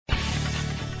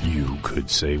You could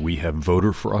say we have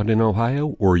voter fraud in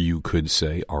Ohio, or you could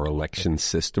say our election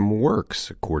system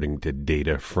works, according to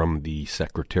data from the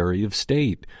Secretary of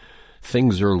State.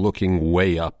 Things are looking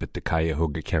way up at the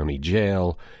Cuyahoga County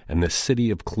Jail, and the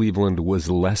city of Cleveland was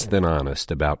less than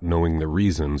honest about knowing the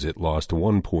reasons it lost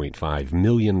 $1.5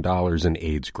 million in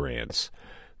AIDS grants.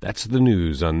 That's the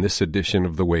news on this edition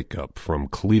of The Wake Up from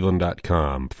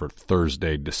Cleveland.com for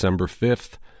Thursday, December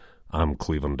 5th. I'm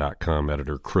Cleveland.com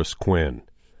editor Chris Quinn.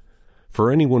 For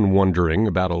anyone wondering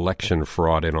about election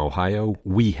fraud in Ohio,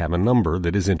 we have a number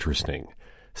that is interesting.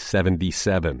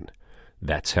 77.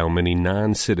 That's how many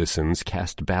non-citizens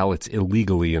cast ballots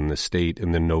illegally in the state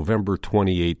in the November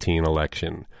 2018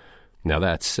 election. Now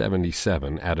that's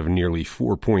 77 out of nearly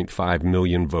 4.5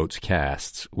 million votes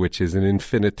cast, which is an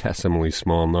infinitesimally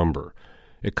small number.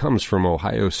 It comes from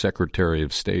Ohio Secretary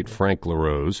of State Frank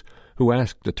LaRose, who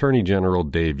asked Attorney General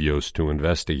Dave Yost to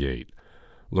investigate.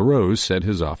 LaRose said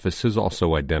his office has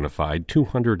also identified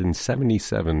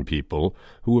 277 people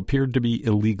who appeared to be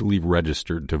illegally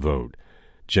registered to vote.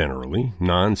 Generally,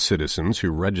 non-citizens who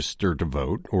register to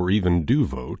vote, or even do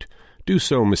vote, do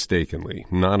so mistakenly,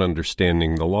 not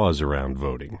understanding the laws around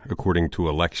voting, according to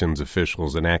elections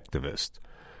officials and activists.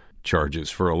 Charges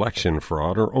for election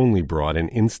fraud are only brought in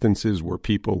instances where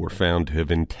people were found to have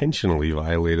intentionally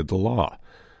violated the law.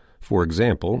 For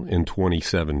example, in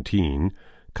 2017,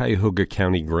 Cuyahoga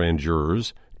County grand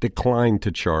jurors declined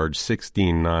to charge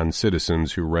 16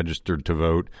 non-citizens who registered to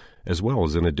vote, as well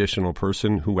as an additional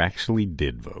person who actually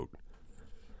did vote.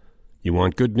 You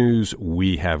want good news?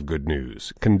 We have good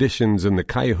news. Conditions in the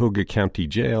Cuyahoga County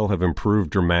Jail have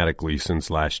improved dramatically since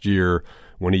last year,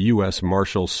 when a U.S.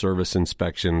 Marshals Service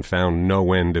inspection found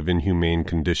no end of inhumane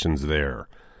conditions there.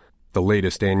 The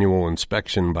latest annual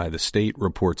inspection by the state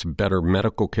reports better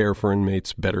medical care for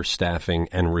inmates, better staffing,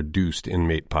 and reduced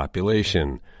inmate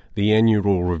population. The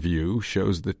annual review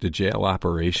shows that the jail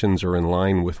operations are in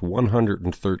line with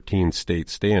 113 state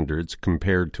standards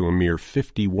compared to a mere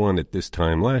 51 at this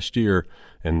time last year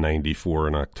and 94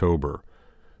 in October.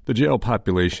 The jail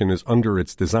population is under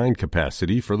its design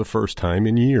capacity for the first time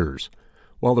in years.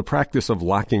 While the practice of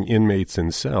locking inmates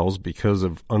in cells because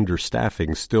of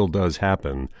understaffing still does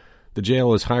happen, the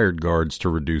jail has hired guards to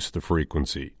reduce the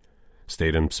frequency.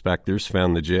 State inspectors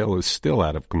found the jail is still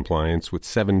out of compliance with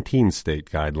 17 state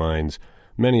guidelines,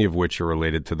 many of which are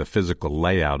related to the physical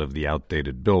layout of the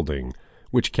outdated building,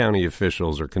 which county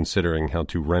officials are considering how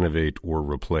to renovate or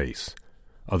replace.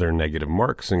 Other negative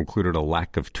marks included a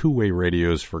lack of two-way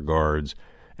radios for guards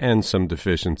and some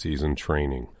deficiencies in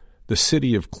training. The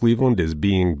city of Cleveland is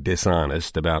being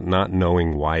dishonest about not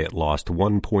knowing why it lost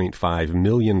 $1.5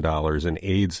 million in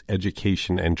AIDS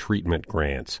education and treatment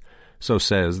grants, so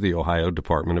says the Ohio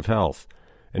Department of Health.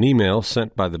 An email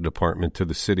sent by the department to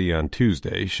the city on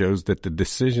Tuesday shows that the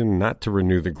decision not to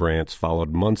renew the grants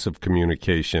followed months of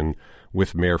communication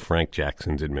with Mayor Frank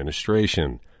Jackson's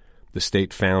administration. The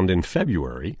state found in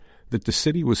February that the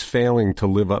city was failing to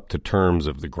live up to terms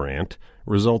of the grant,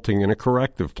 resulting in a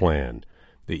corrective plan.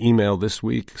 The email this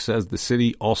week says the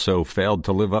city also failed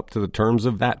to live up to the terms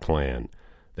of that plan.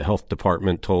 The health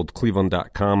department told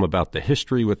Cleveland.com about the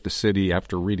history with the city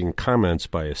after reading comments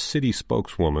by a city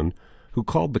spokeswoman who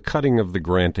called the cutting of the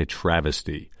grant a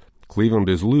travesty. Cleveland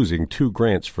is losing 2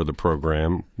 grants for the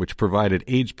program, which provided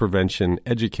AIDS prevention,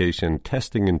 education,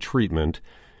 testing, and treatment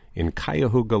in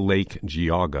Cuyahoga Lake,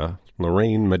 Geauga,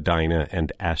 Lorain, Medina,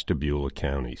 and Ashtabula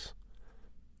counties.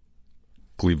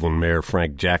 Cleveland Mayor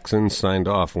Frank Jackson signed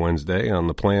off Wednesday on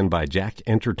the plan by Jack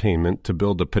Entertainment to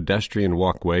build a pedestrian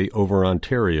walkway over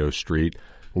Ontario Street,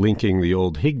 linking the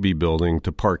old Higbee building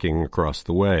to parking across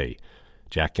the way.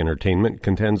 Jack Entertainment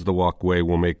contends the walkway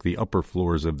will make the upper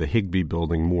floors of the Higbee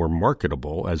building more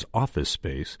marketable as office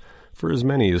space for as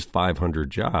many as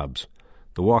 500 jobs.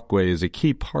 The walkway is a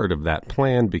key part of that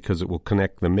plan because it will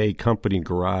connect the May Company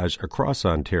garage across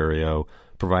Ontario,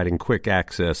 providing quick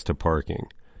access to parking.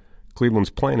 Cleveland's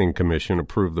Planning Commission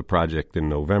approved the project in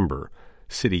November.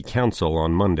 City Council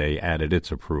on Monday added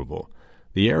its approval.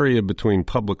 The area between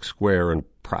Public Square and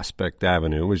Prospect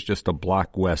Avenue is just a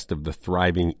block west of the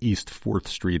thriving East 4th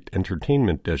Street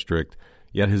Entertainment District,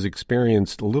 yet has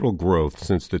experienced little growth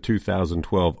since the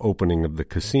 2012 opening of the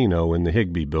casino in the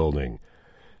Higbee building.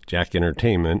 Jack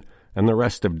Entertainment and the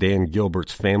rest of Dan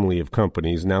Gilbert's family of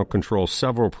companies now control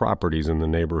several properties in the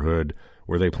neighborhood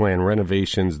where they plan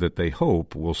renovations that they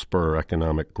hope will spur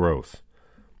economic growth.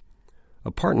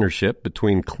 A partnership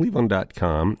between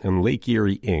Cleveland.com and Lake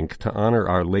Erie, Inc. to honor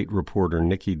our late reporter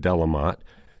Nikki Delamotte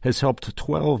has helped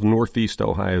 12 Northeast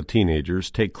Ohio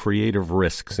teenagers take creative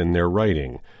risks in their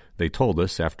writing, they told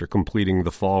us after completing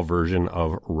the fall version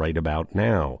of Right About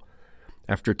Now.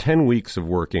 After 10 weeks of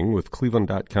working with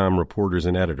Cleveland.com reporters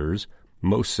and editors,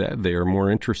 most said they are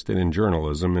more interested in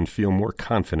journalism and feel more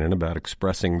confident about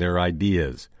expressing their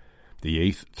ideas. The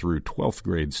 8th through 12th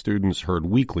grade students heard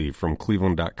weekly from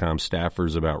Cleveland.com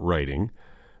staffers about writing,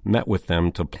 met with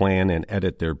them to plan and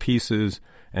edit their pieces,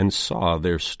 and saw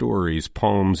their stories,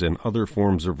 poems, and other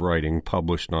forms of writing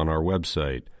published on our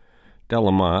website.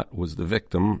 Delamont was the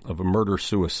victim of a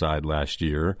murder-suicide last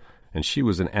year, and she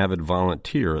was an avid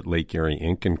volunteer at Lake Erie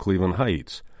Inc. in Cleveland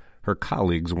Heights. Her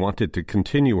colleagues wanted to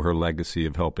continue her legacy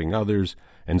of helping others,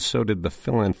 and so did the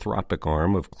philanthropic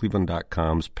arm of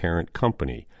Cleveland.com's parent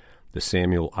company. The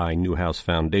Samuel I. Newhouse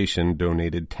Foundation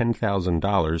donated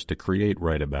 $10,000 to create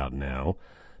Right About Now,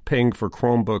 paying for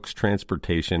Chromebooks,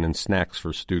 transportation, and snacks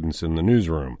for students in the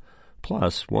newsroom,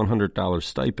 plus $100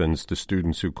 stipends to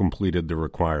students who completed the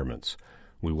requirements.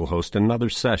 We will host another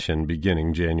session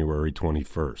beginning January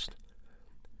 21st.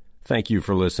 Thank you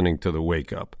for listening to The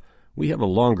Wake Up. We have a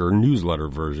longer newsletter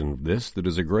version of this that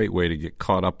is a great way to get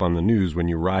caught up on the news when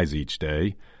you rise each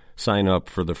day. Sign up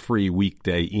for the free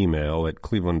weekday email at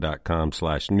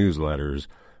cleveland.com/newsletters.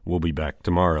 We'll be back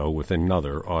tomorrow with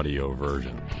another audio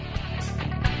version.